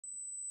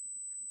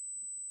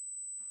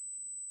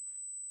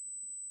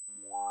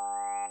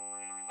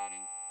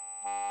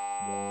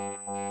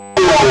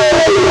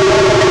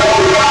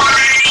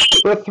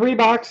For a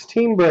 3-box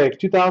team break,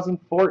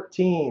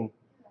 2014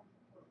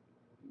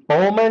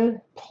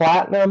 Bowman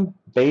Platinum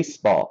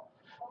Baseball.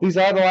 These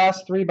are the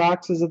last 3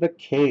 boxes of the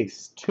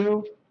case.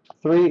 2,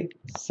 3,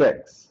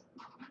 6.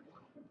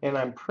 And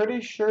I'm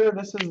pretty sure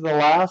this is the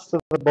last of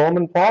the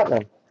Bowman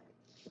Platinum.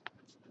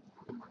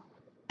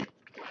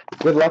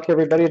 Good luck,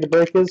 everybody. The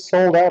break is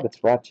sold out. It's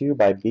brought to you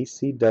by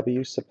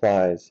BCW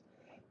Supplies.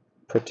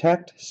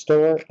 Protect,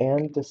 store,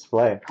 and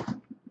display.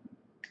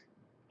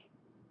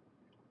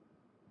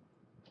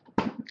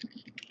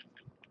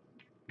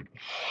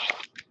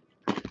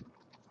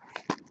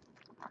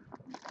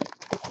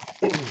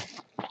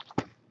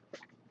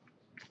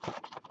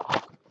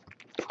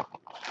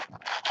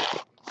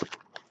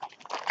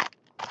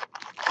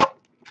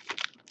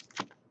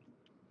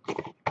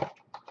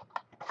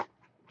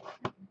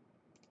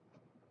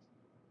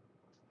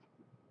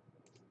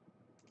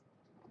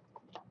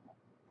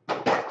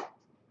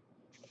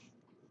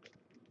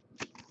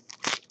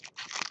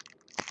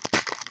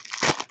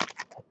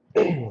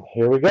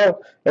 Here we go.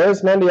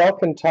 There's Mendy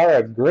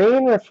Alcantara.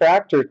 Green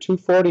refractor,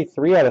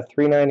 243 out of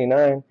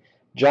 399.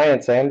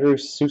 Giants, Andrew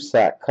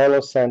Susak,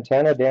 Carlos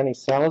Santana, Danny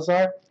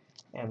Salazar,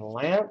 and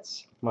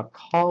Lance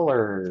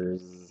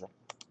McCullers.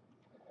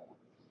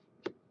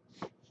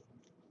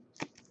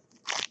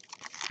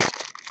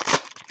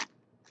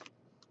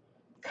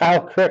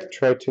 Kyle Crick,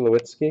 Troy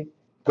Tulowitzki.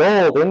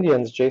 Gold,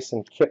 Indians,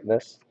 Jason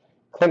Kipnis.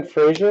 Clint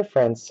Frazier,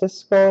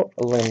 Francisco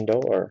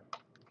Lindor.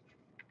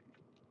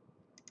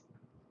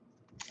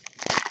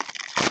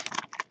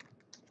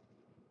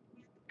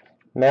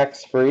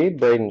 Max Fried,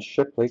 Braden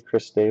Shipley,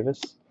 Chris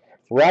Davis.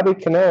 Robbie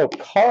Cano,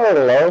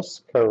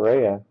 Carlos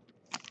Correa.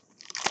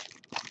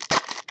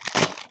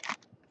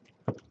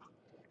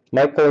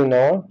 Michael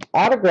Noah,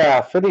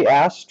 autograph for the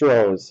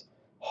Astros.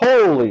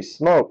 Holy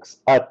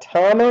smokes,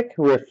 atomic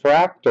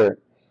refractor.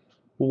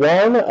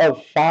 1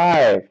 of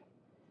 5.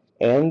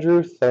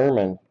 Andrew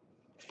Thurman.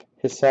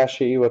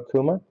 Hisashi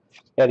Iwakuma,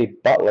 Eddie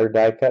Butler,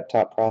 die cut,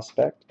 top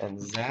prospect, and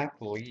Zach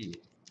Lee.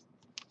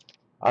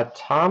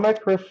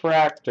 Atomic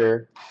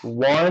refractor,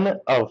 1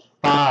 of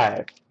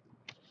 5.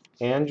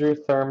 Andrew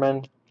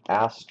Thurman,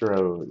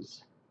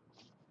 Astros.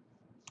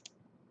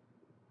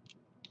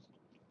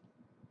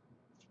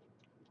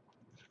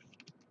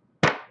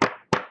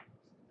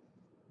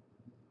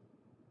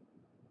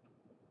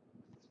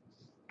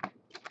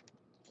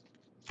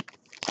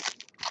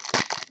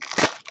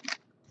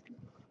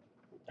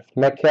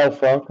 Maikel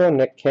Franco,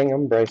 Nick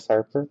Kingham, Bryce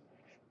Harper.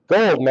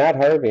 Gold, Matt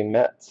Harvey,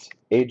 Mets,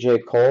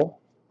 AJ Cole.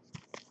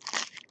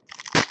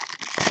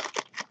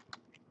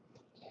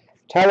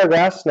 Tyler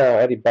Glasnow,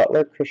 Eddie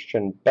Butler,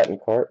 Christian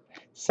Betancourt.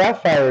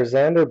 Sapphire,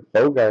 Xander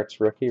Bogaerts,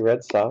 rookie,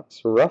 Red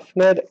Sox.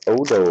 Rougned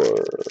Odor.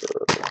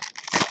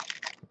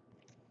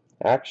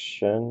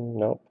 Action,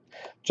 nope.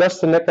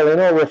 Justin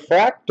Nicolino,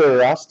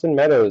 refractor, Austin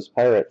Meadows,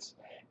 Pirates.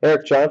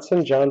 Eric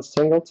Johnson, John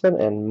Singleton,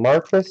 and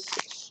Marcus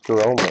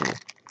Stroman.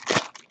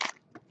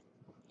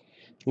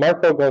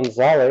 Marco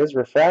Gonzalez,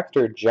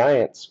 refractor,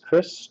 Giants,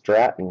 Chris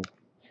Stratton.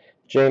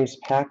 James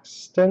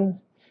Paxton,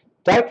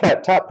 die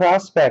cut, top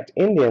prospect,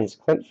 Indians,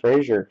 Clint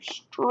Frazier.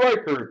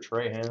 Striker,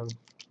 Trahan.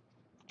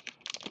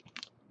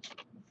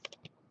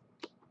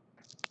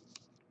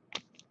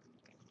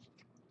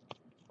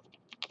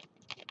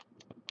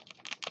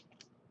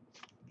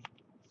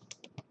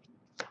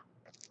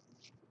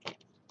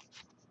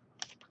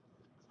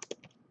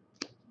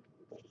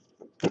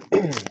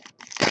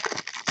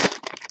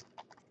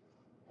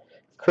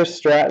 Chris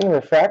Stratton,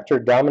 refractor,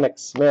 Dominic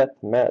Smith,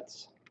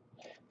 Mets.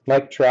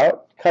 Mike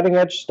Trout, cutting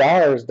edge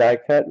stars, die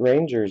cut,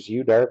 Rangers,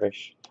 Yu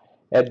Darvish.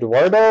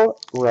 Eduardo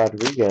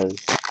Rodriguez.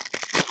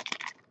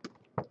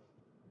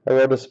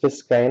 Arodys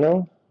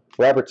Vizcaino,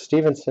 Robert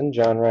Stevenson,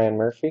 John Ryan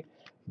Murphy.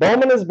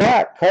 Bowman is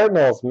back,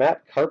 Cardinals,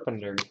 Matt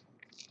Carpenter,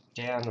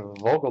 Dan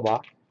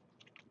Vogelbach.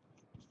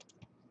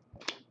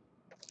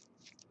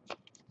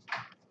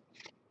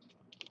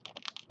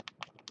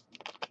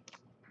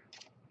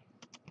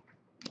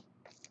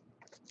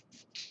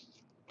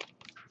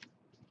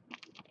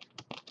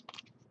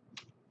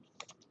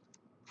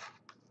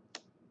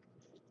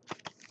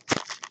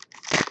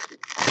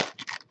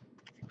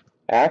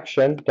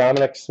 Action,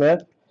 Dominic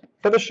Smith.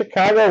 For the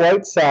Chicago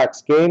White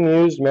Sox,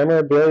 game-used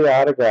memorabilia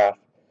autograph.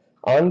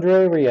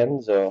 Andre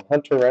Rienzo,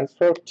 Hunter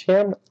Renfroe,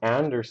 Tim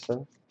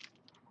Anderson.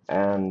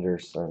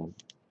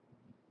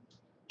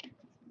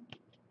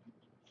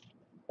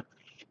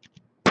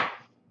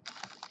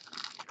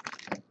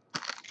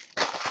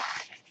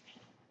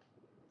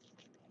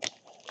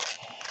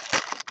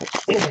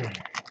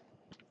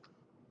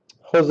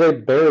 Jose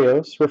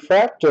Barrios,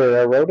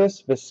 refractor,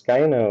 Arodys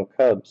Vizcaino,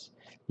 Cubs.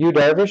 Yu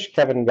Darvish,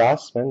 Kevin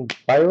Gossman,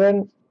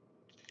 Byron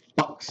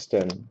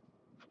Buxton.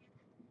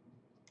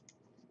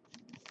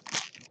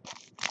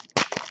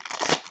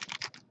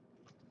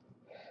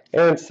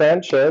 Aaron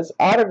Sanchez,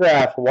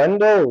 autograph,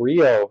 Wendell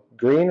Rio,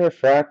 green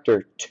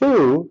refractor,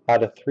 2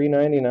 out of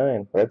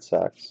 399, Red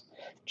Sox.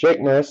 Jake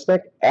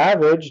Marisnick,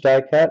 average,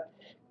 die cut,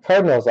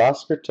 Cardinals,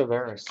 Oscar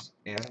Taveras,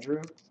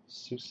 Andrew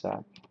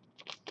Susak.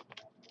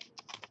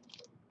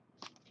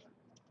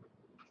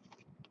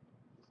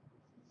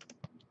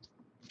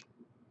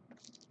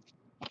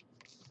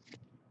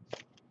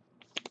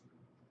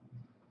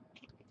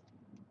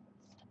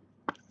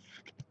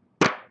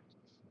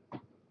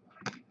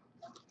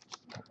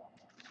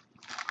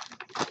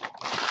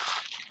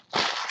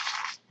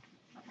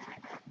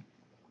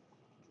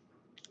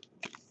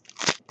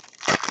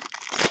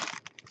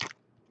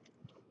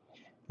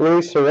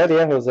 Luis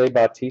Heredia, Jose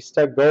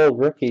Bautista. Gold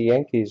rookie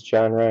Yankees,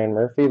 John Ryan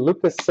Murphy.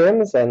 Lucas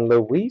Sims and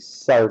Luis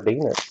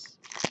Sardinas.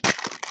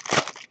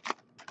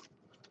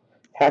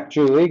 Hack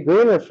Julie,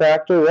 green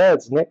refractor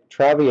Reds, Nick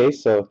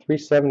Travieso,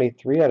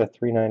 373 out of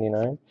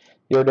 399.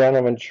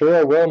 Yordano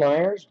Ventura, Will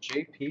Myers,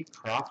 J.P.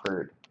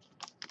 Crawford.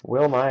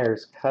 Will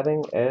Myers,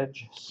 Cutting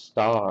Edge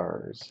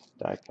Stars,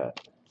 die cut.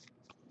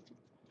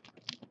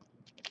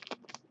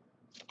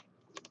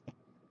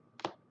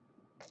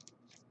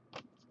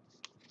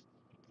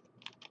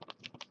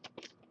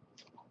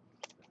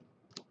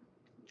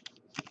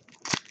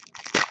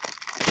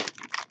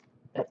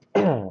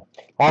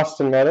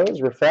 Austin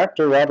Meadows,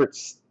 refractor Robert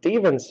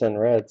Stevenson,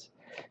 Reds.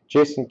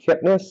 Jason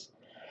Kipnis,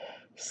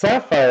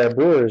 Sapphire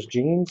Brewers,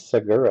 Gene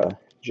Segura,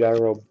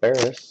 Jairo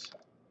Barris.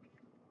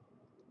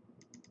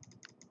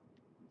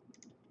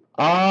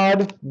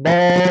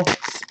 Oddball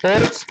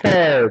Sports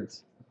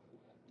Cards,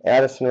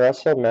 Addison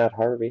Russell, Matt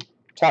Harvey.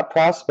 Top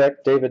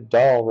prospect, David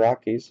Dahl,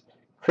 Rockies.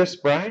 Chris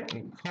Bryant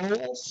and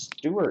Cole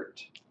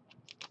Stewart.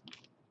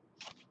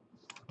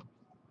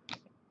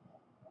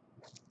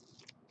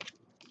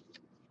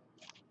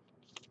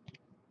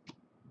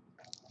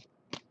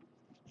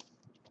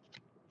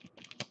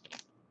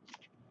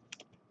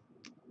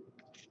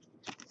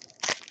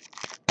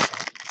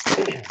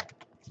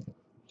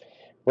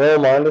 Royal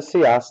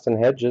Mondesi,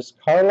 Austin Hedges.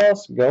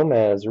 Carlos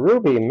Gomez,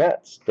 Ruby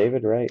Mets,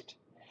 David Wright.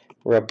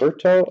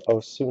 Roberto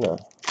Osuna.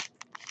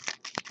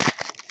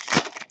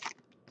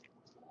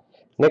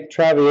 Nick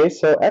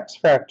Travieso,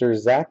 X-Factor,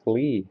 Zach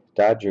Lee,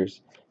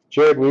 Dodgers.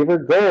 Jared Weaver,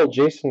 Gold,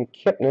 Jason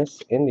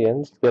Kipnis,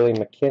 Indians, Billy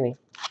McKinney.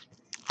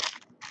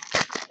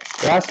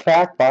 Last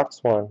pack,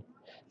 box 1.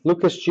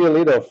 Lucas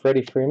Giolito,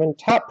 Freddie Freeman.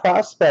 Top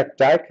prospect,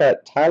 die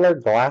cut, Tyler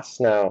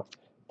Glasnow,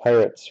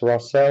 Pirates.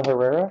 Rosell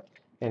Herrera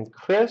and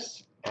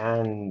Chris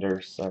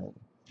Anderson.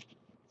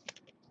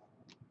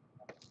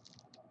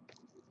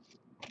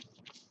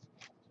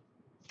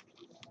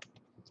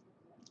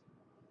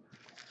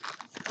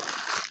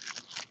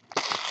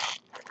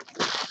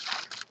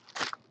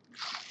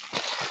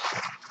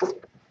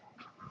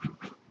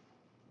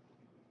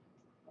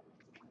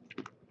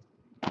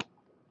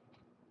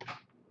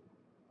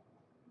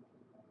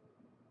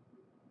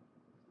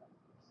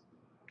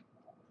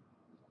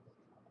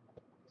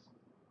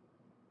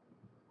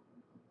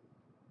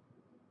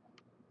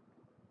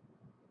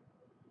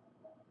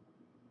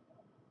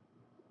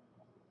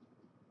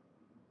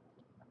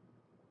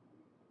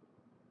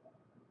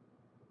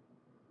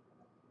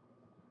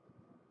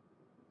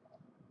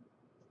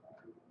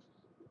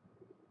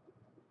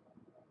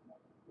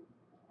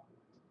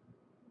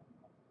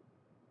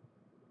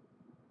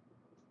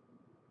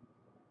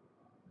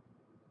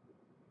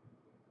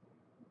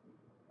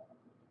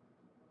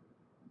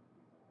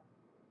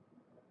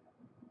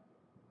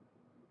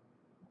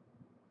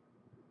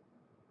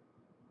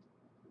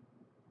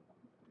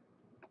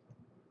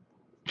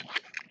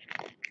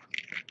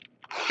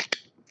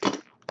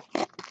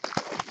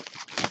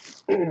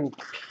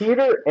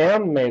 Peter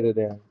M. made it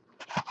in.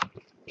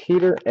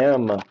 Peter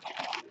M.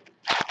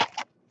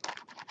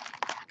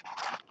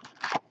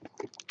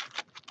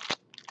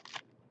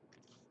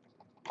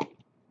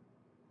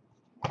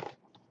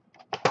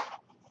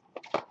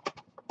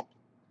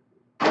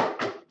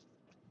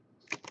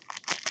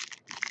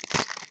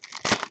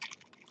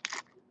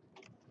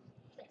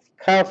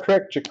 Kyle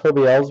Crick,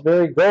 Jacoby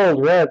Ellsbury.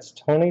 Gold, Reds,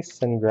 Tony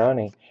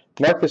Cingrani.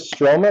 Marcus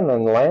Stroman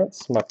and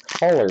Lance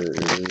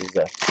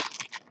McCullers.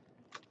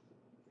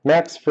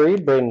 Max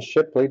Fried, Braden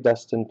Shipley,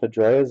 Dustin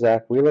Pedroia,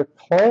 Zach Wheeler,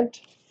 Clint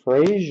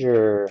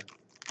Frazier.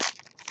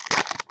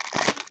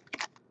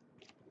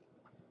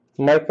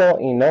 Michael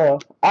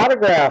Enoa,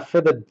 autograph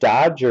for the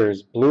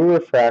Dodgers, blue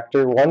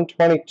refractor,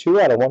 122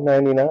 out of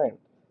 199.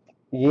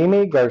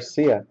 Yimi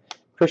Garcia,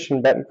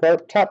 Christian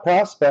Betancourt, top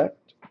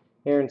prospect,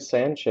 Aaron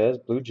Sanchez,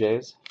 Blue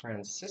Jays,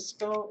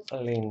 Francisco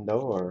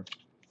Lindor.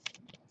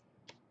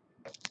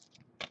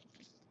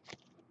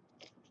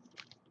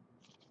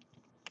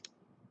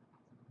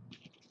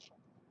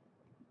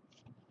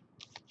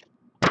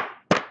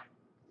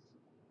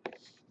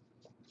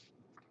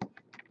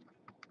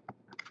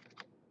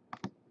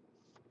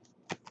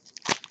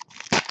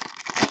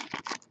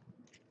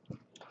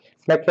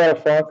 Mike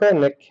Catafranco,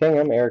 Nick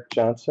Kingham, Eric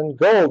Johnson.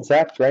 Gold,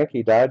 Zach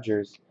Greinke,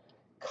 Dodgers.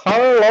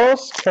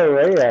 Carlos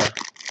Correa.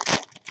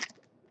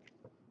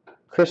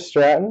 Chris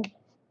Stratton.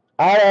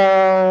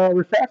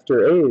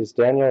 Refractor, A's,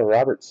 Daniel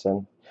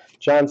Robertson.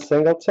 John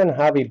Singleton,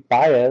 Javi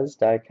Baez,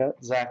 die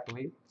cut. Zach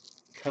Lee,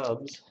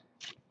 Cubs.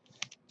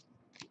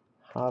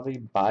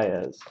 Javi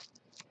Baez.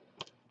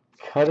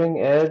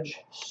 Cutting Edge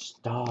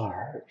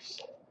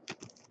Stars.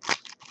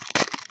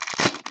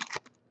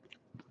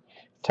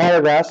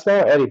 Tyler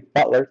Glasnow, Eddie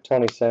Butler,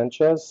 Tony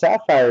Sanchez.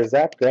 Sapphire,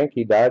 Zach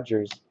Greinke,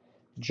 Dodgers.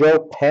 Joe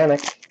Panic.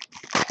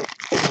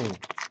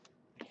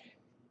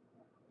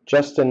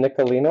 Justin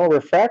Nicolino.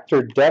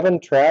 Refractor, Devin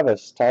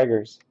Travis,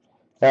 Tigers.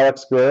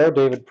 Alex Guerrero,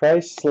 David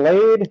Price.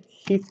 Slade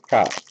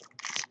Heathcock.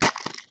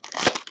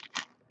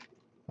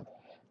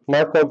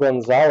 Marco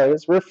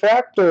Gonzalez.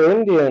 Refractor,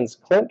 Indians,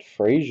 Clint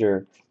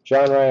Frazier.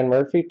 John Ryan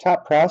Murphy.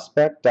 Top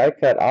prospect, die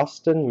cut,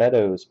 Austin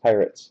Meadows,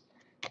 Pirates.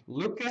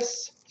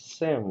 Lucas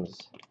Sims.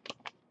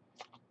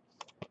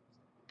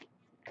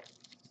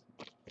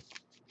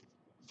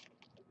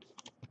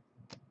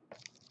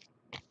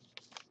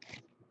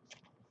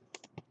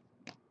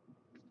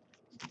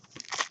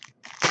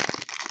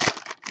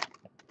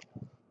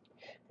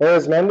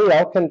 Arizmendi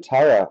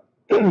Alcantara.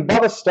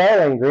 Bubba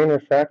Starling, green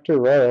refractor,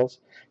 Royals.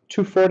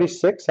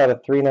 246 out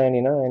of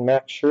 399.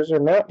 Max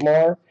Scherzer, Matt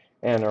Moore,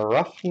 and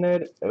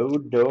Rougned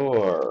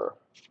Odor.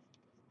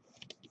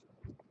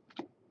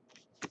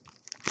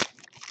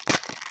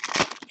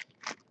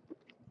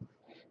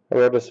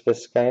 Arodys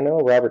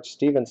Vizcaino, Robert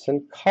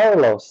Stevenson,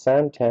 Carlos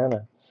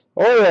Santana.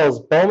 Orioles,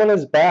 Bowman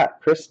is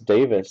back, Chris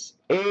Davis.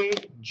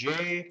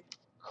 A.J.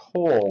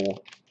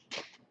 Cole.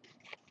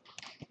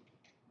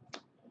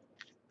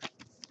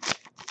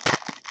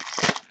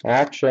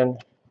 Action.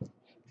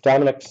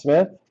 Dominic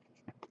Smith.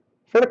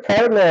 For the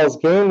Cardinals,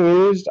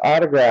 game-used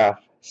autograph,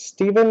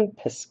 Stephen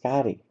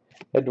Piscotty.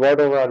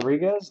 Eduardo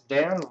Rodriguez,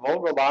 Dan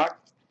Vogelbach,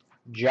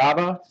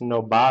 Java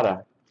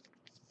Nobata.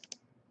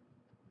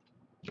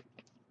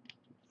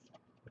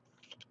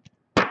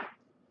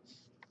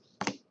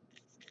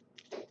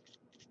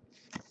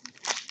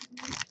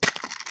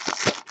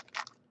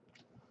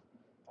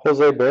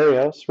 Jose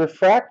Berrios,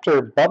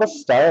 refractor, Bubba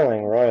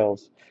Starling,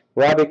 Royals.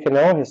 Robbie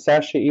Cano,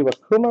 Hisashi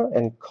Iwakuma,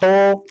 and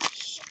Cole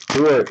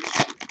Stewart.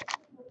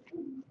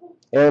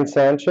 Aaron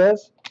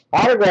Sanchez,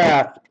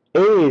 autograph,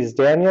 A's,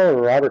 Daniel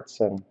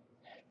Robertson.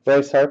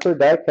 Bryce Harper,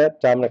 die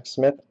cut, Dominic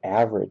Smith,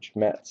 average,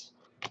 Mets.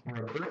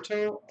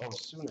 Roberto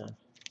Osuna.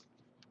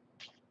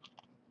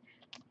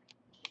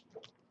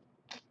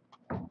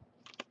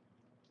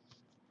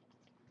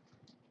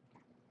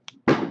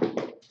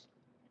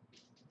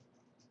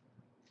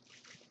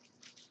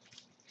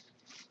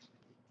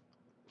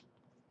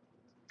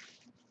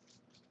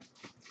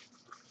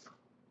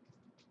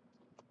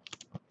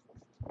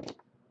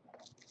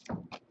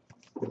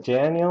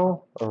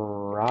 Daniel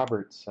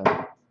Robertson.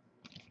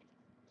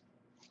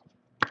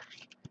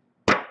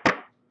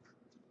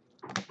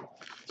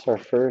 It's our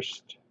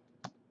first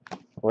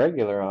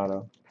regular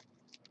auto.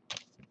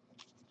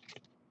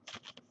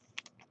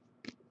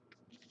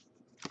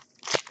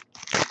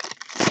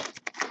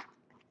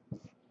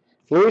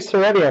 Luis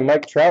Heredia,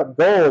 Mike Trout,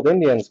 gold,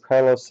 Indians,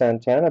 Carlos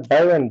Santana,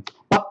 Byron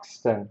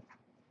Buxton,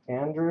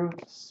 Andrew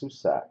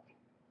Susak.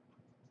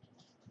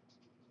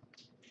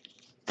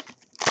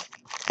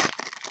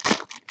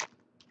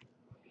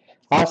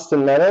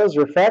 Austin Meadows,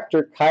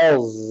 refractor,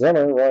 Kyle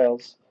Zimmer,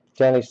 Royals,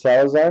 Danny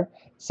Salazar,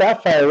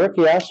 Sapphire,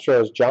 rookie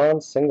Astros,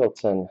 John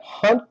Singleton,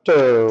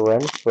 Hunter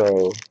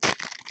Renfroe.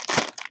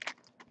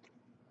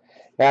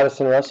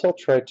 Addison Russell,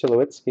 Troy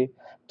Tulowitzki.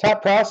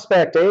 Top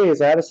prospect,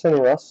 A's, Addison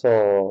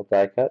Russell,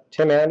 die cut.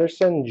 Tim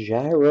Anderson,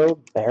 Jairo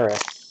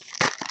Barris.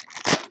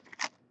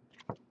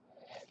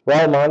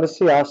 Raul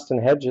Mondesi,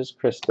 Austin Hedges,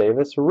 Chris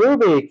Davis.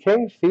 Ruby,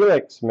 King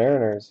Felix,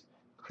 Mariners,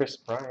 Chris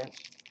Bryant.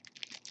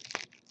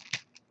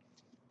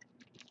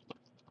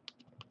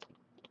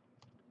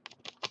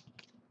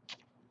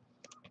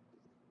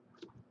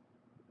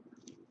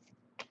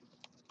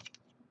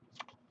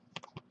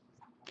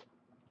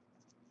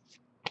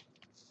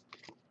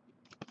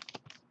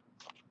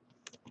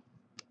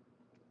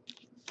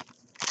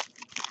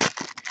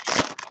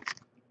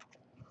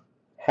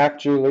 Hack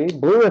Julie,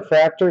 blue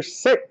refractor,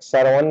 6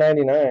 out of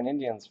 199.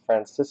 Indians,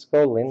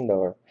 Francisco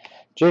Lindor.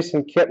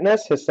 Jason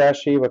Kipnis,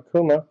 Hisashi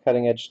Iwakuma,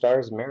 Cutting Edge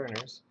Stars,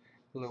 Mariners.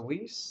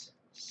 Luis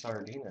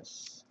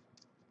Sardinas.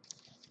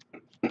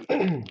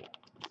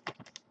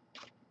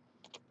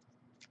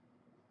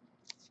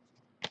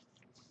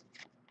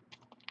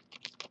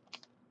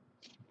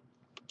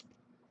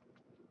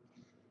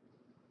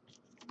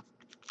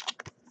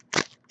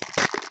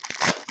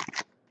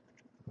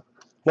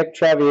 Nick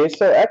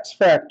Travieso,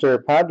 X-Factor,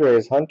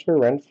 Padres, Hunter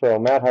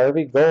Renfroe, Matt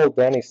Harvey, gold,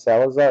 Danny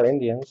Salazar,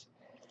 Indians.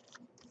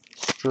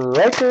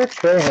 Striker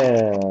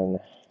Trahan.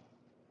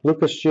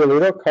 Lucas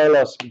Giolito,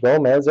 Carlos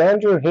Gomez,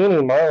 Andrew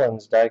Heaney,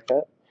 Marlins, die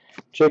cut.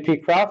 J.P.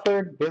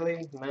 Crawford,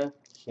 Billy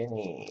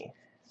McKinney.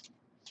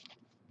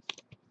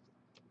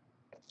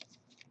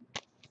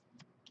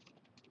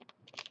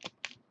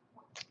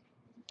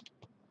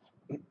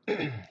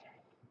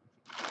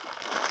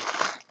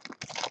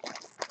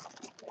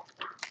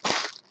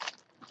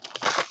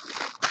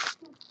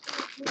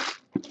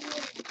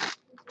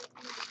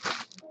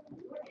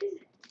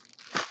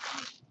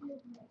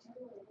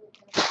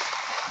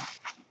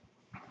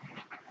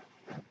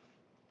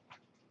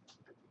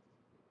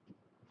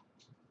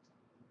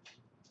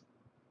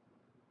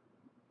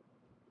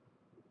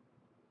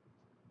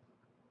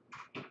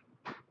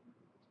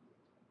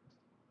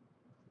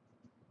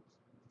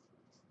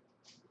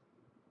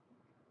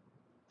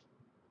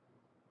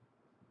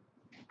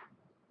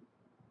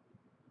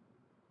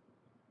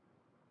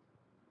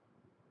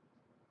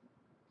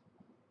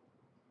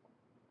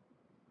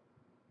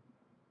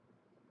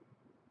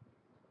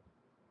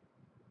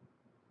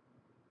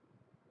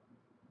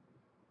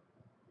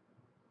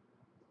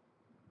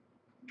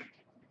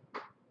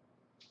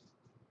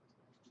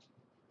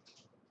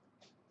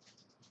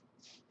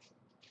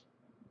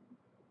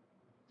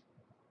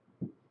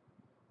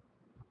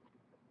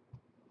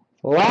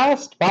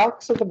 Last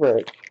box of the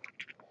break.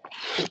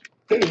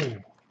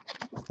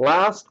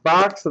 Last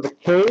box of the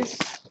case,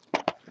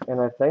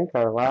 and I think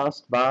our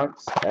last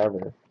box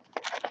ever.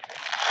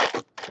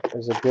 It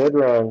was a good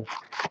run.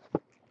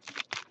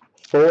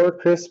 4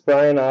 Chris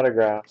Bryant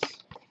autographs.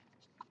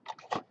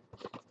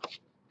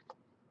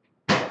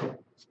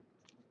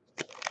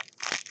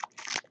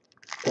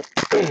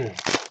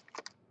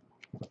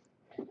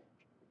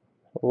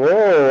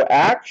 Whoa,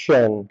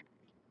 action!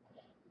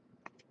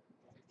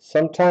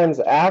 Sometimes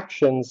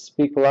actions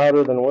speak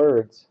louder than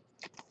words.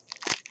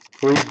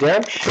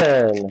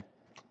 Redemption.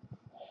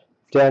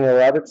 Daniel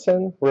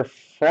Robertson.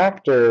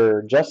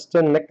 Refractor.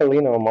 Justin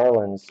Nicolino,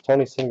 Marlins.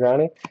 Tony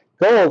Cingrani.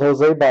 Gold.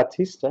 Jose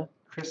Bautista.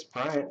 Chris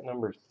Bryant,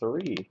 number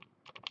 3.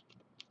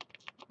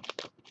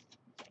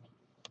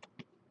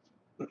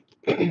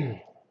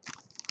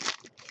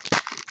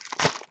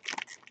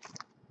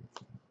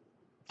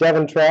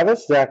 Devin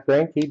Travis. Zach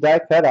Greinke. Die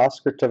cut.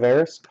 Oscar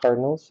Taveras,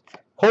 Cardinals.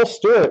 Cole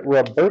Stewart.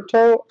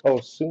 Roberto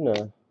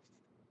Osuna.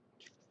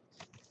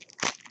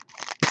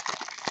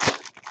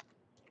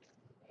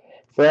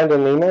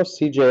 Brandon Lemo,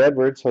 C.J.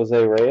 Edwards,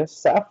 Jose Reyes,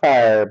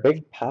 Sapphire,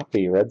 Big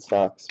Poppy, Red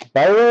Sox,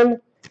 Byron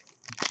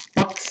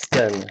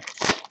Buxton,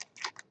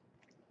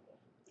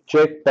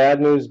 Jake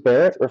Bad News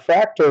Barrett,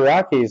 Refractor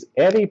Rockies,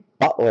 Eddie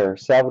Butler,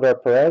 Salvador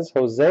Perez,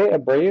 Jose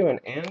Abreu, and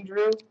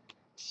Andrew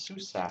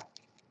Susak.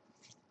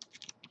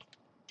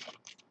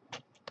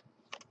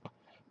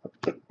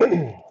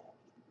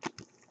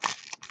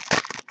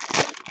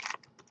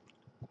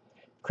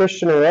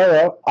 Christian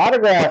Arroyo,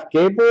 autograph,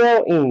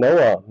 Gabriel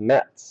Enoa,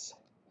 Mets.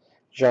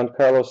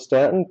 Giancarlo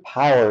Stanton,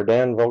 Power,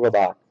 Dan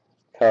Vogelbach,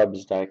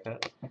 Cubs die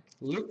cut.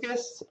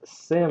 Lucas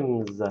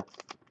Sims.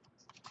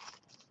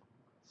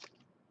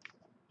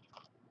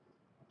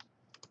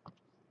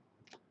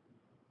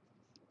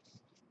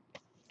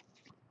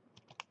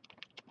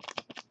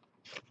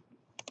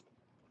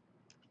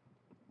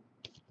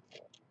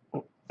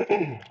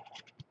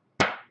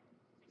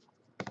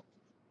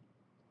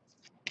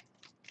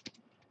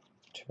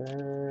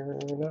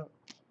 Turn up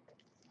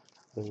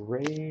the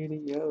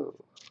radio.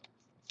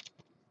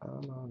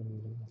 I'm on.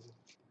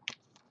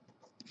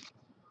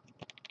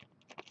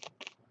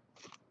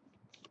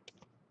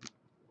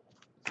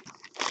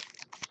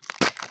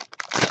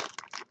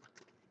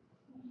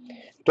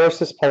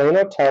 Dorsis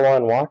Paulino,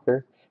 Taiwan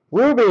Walker.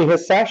 Ruby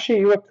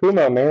Hisashi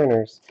Iwakuma,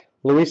 Mariners.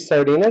 Luis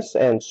Sardinas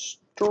and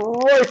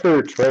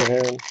Striker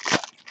Trahan.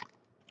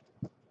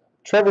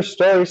 Trevor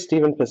Story,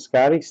 Stephen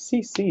Piscotty,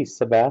 CC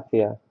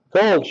Sabathia.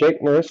 Gold,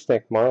 Jake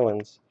Marisnik,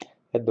 Marlins.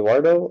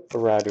 Eduardo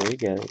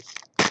Rodriguez.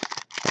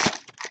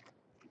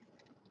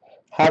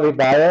 Javi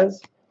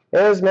Baez,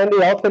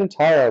 Arizmendi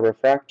Alcantara,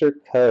 Refractor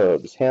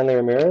Cubs. Hanley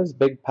Ramirez,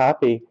 Big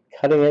Poppy,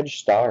 Cutting Edge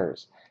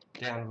Stars.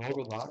 Dan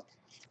Vogelbach.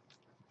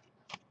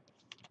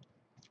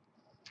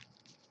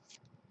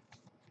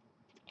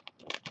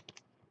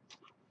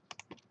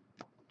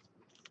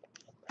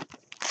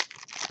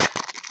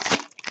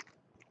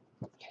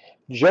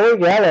 Joey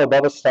Gallo,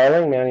 Bubba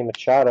Starling, Manny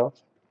Machado.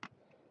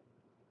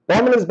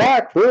 Bowman is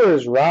back.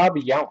 Brewers, Rob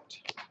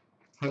Yount.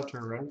 Hunter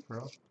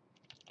Renfroe.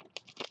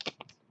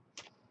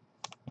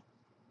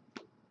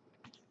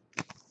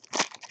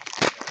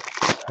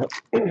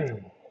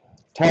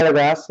 Tyler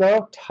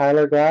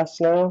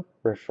Glasnow,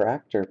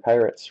 Refractor,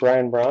 Pirates,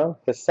 Ryan Braun,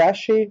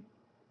 Masahiro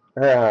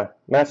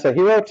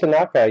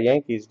Tanaka,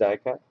 Yankees die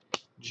cut,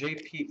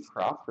 J.P.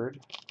 Crawford,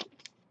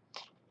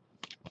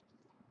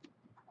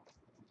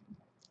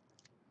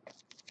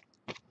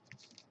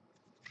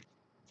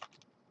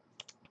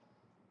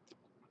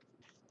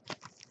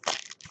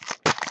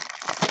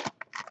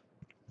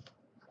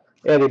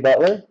 Eddie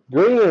Butler,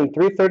 green,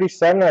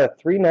 337 out of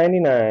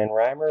 399,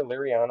 Reimer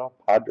Liriano,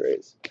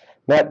 Padres,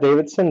 Matt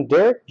Davidson,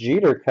 Derek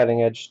Jeter,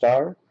 Cutting Edge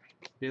Star,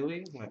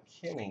 Billy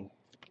McKinney.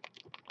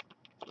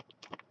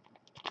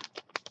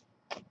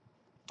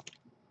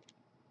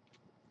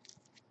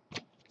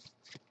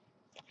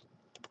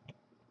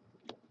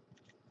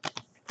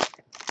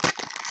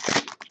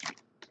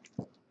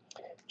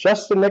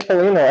 Justin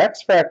Nicolino,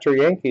 X-Factor,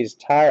 Yankees,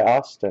 Ty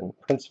Austin,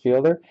 Prince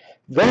Fielder,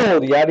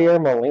 Gold,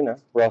 Yadier Molina,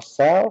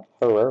 Rosal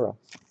Herrera.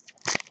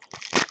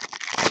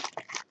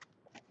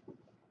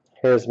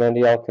 Here's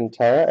Mendy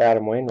Alcantara,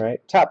 Adam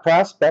Wainwright. Top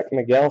prospect,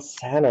 Miguel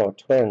Sano,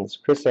 Twins,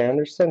 Chris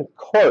Anderson,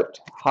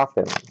 Court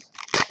Hawkins.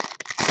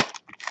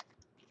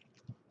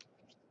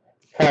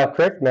 Kyle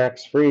Crick,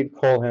 Max Fried,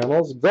 Cole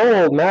Hamels.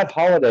 Gold, Matt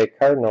Holliday,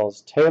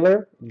 Cardinals,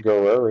 Taylor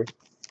Goruri.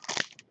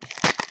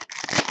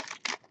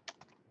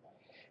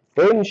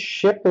 Braden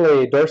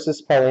Shipley,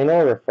 Dorsis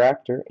Paulino,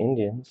 Refractor,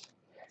 Indians.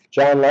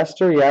 John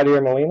Lester,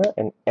 Yadier Molina,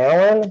 and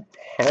Alan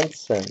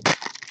Hansen.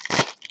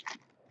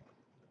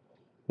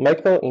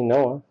 Michael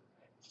Enoa,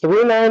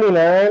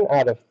 399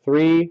 out of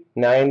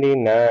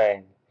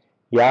 399.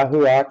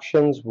 Yahoo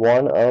Auctions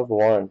 1 of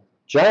 1.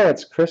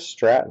 Giants, Chris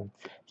Stratton.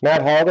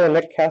 Matt Halder,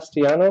 Nick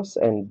Castellanos,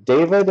 and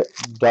David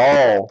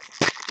Dahl.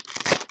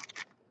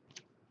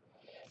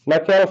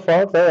 Michael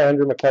Franco,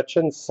 Andrew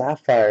McCutcheon,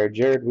 Sapphire,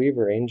 Jared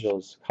Weaver,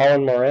 Angels,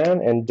 Colin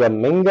Moran, and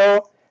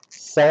Domingo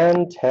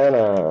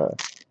Santana.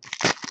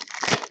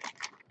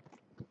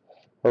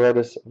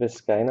 Arodys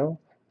Vizcaino.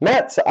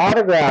 Mets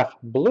autograph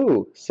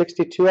blue,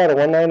 62 out of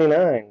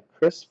 199,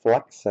 Chris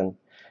Flexen.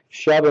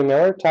 Shelby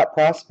Miller, top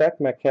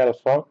prospect, Maikel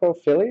Franco,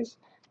 Phillies.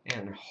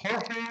 And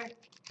Jorge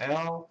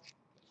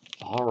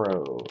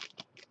Alfaro.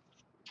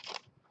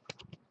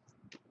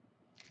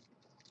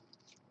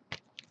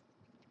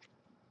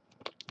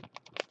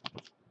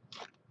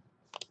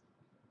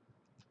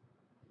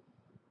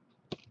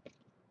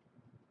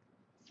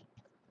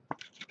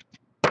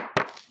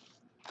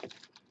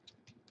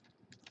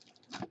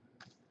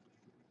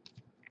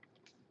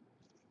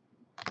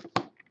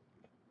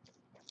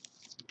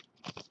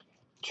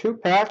 Two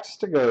packs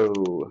to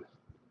go.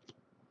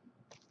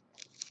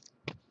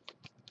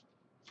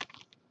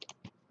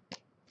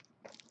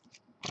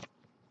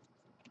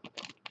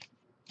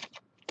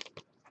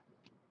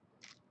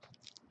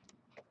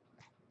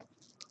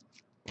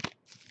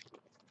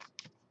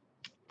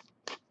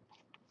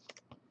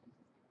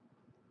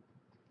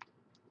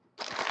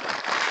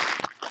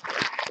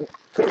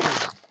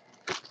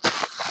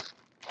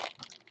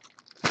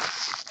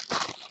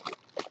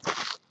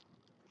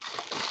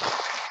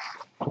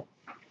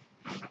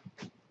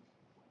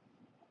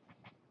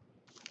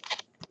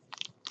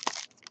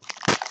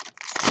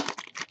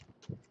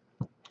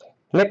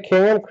 Nick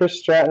Kingham, Chris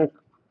Stratton,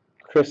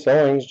 Chris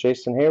Owings,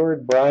 Jason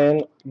Hayward,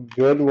 Brian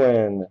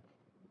Goodwin.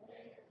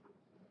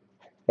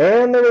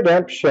 And the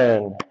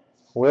redemption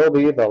will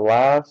be the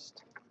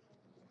last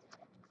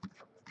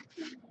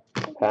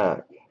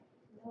pack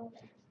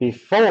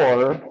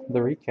before the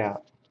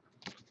recap.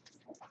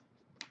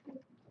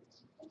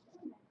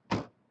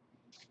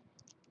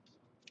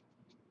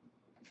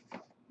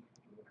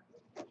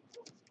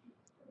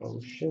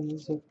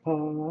 Oceans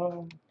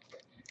apart,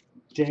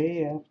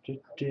 day after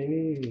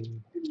day,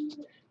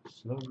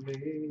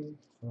 slowly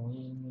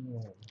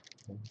falling.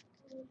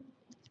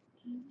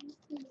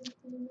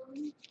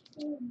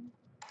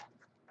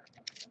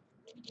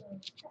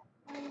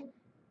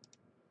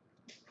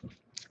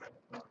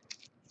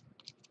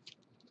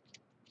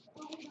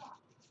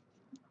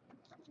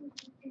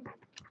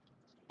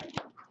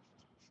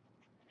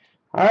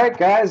 All right,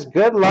 guys,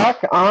 good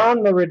luck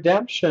on the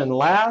redemption.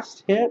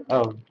 Last hit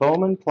of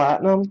Bowman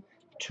Platinum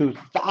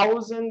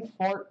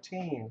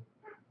 2014.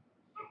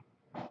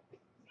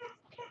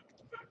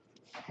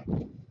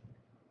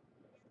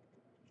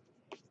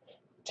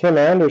 Tim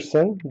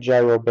Anderson,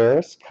 Jairo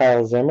Barris,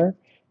 Kyle Zimmer,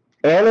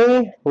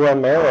 Annie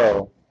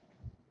Romero.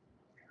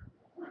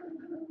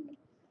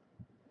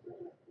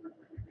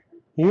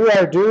 You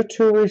are due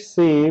to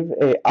receive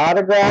a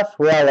autograph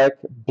relic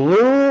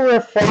blue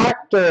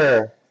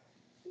refractor.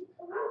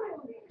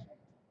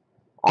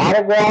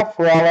 Autograph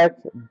relic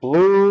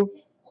blue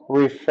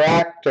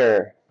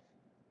refractor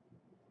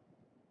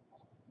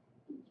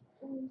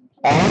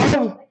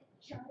of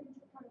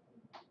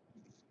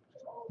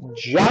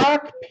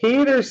Jock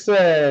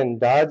Peterson,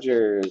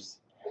 Dodgers.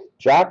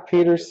 Jock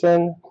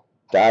Peterson,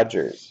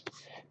 Dodgers.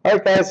 All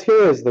right, guys,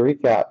 here is the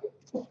recap.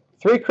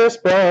 3 Chris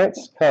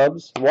Bryants,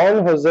 Cubs.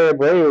 1 Jose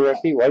Abreu,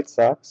 rookie, White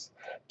Sox.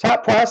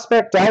 Top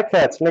prospect die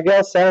cuts,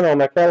 Miguel Sano,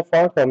 Maikel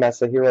Franco,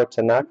 Masahiro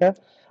Tanaka,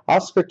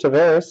 Oscar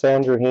Taveras,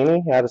 Andrew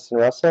Heaney, Addison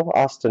Russell,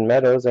 Austin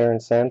Meadows, Aaron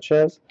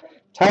Sanchez,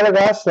 Tyler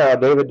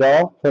Glasnow, David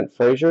Dahl, Clint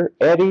Frazier,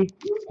 Eddie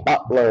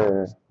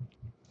Butler.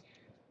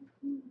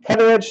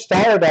 Cutting Edge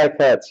Style die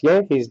cuts,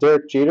 Yankees,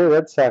 Derek Jeter,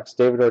 Red Sox,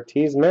 David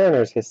Ortiz,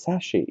 Mariners,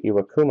 Hisashi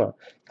Iwakuma,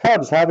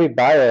 Cubs, Javi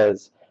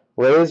Baez,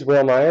 Rays,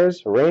 Will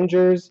Myers,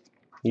 Rangers,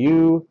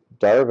 Yu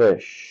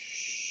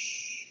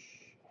Darvish.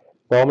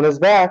 Bowman is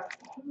back.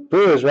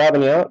 Brewers,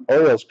 Robin Yount,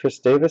 Orioles, Chris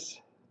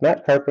Davis,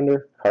 Matt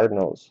Carpenter,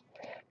 Cardinals.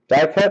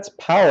 Die cuts,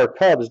 Power,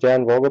 Cubs,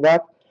 Dan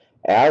Vogelbach,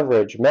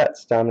 Average,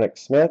 Mets, Dominic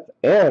Smith,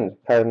 and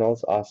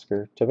Cardinals,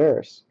 Oscar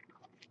Taveras.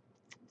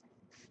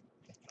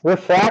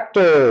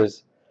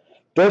 Refractors,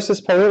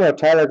 Dorsis Paulino,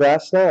 Tyler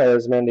Glasnow,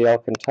 Arizmendi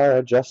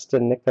Alcantara,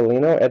 Justin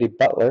Nicolino, Eddie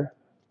Butler,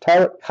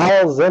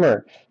 Kyle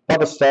Zimmer,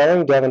 Bubba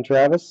Starling, Devin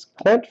Travis,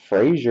 Clint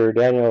Frazier,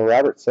 Daniel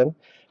Robertson,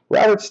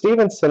 Robert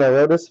Stevenson,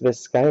 Arodys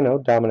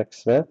Vizcaino, Dominic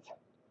Smith,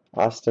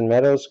 Austin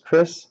Meadows,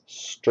 Chris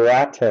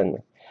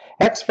Stratton.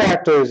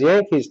 X-Factors,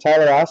 Yankees,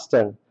 Tyler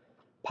Austin,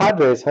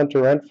 Padres,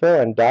 Hunter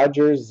Renfroe, and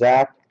Dodgers,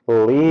 Zach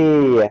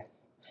Lee.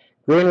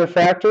 Green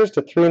Refractors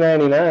to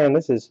 $3.99.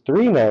 This is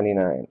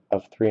 $3.99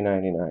 of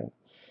 $3.99.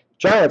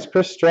 Giants,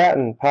 Chris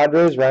Stratton,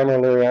 Padres, Reimer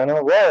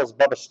Liriano, Royals,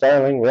 Bubba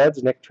Starling,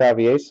 Reds, Nick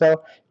Travieso,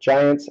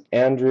 Giants,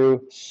 Andrew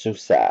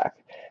Susak.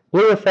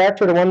 Blue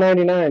Refractor to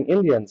 $1.99,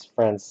 Indians,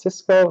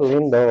 Francisco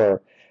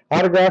Lindor.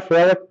 Autograph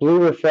Relic,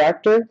 Blue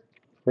Refractor,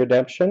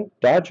 Redemption,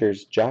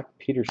 Dodgers, Jock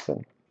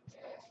Peterson.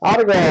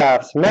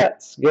 Autographs,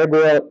 Mets,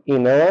 Gabriel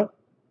Inoa,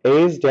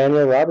 A's,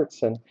 Daniel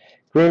Robertson.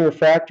 Green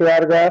Refractor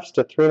autographs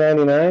to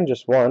 $3.99,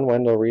 just one,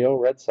 Wendell Rio,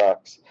 Red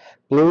Sox.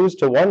 Blues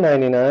to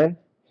 $1.99,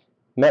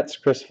 Mets,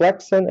 Chris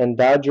Flexen, and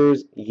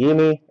Dodgers,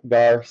 Yimi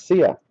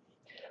Garcia.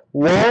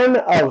 1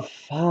 of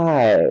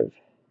 5.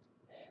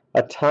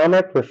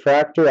 Atomic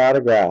Refractor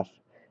autograph.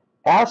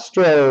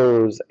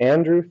 Astros,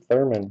 Andrew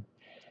Thurman.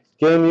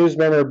 Game used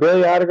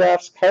memorabilia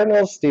autographs,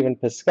 Cardinals, Stephen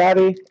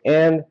Piscotty,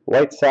 and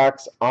White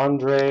Sox,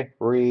 Andre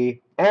Riel.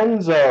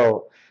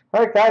 Enzo.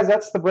 All right, guys,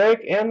 that's the break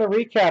and the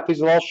recap.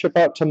 These will all ship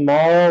out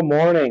tomorrow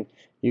morning.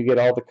 You get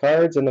all the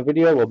cards, and the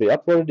video will be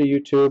uploaded to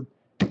YouTube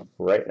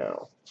right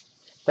now.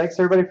 Thanks,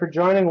 everybody, for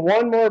joining.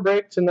 One more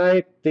break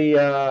tonight.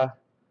 The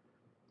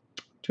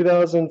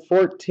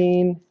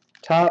 2014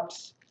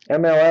 Topps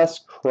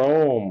MLS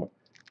Chrome.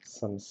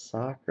 Some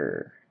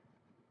soccer.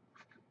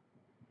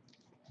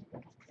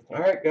 All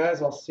right,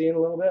 guys, I'll see you in a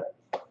little bit.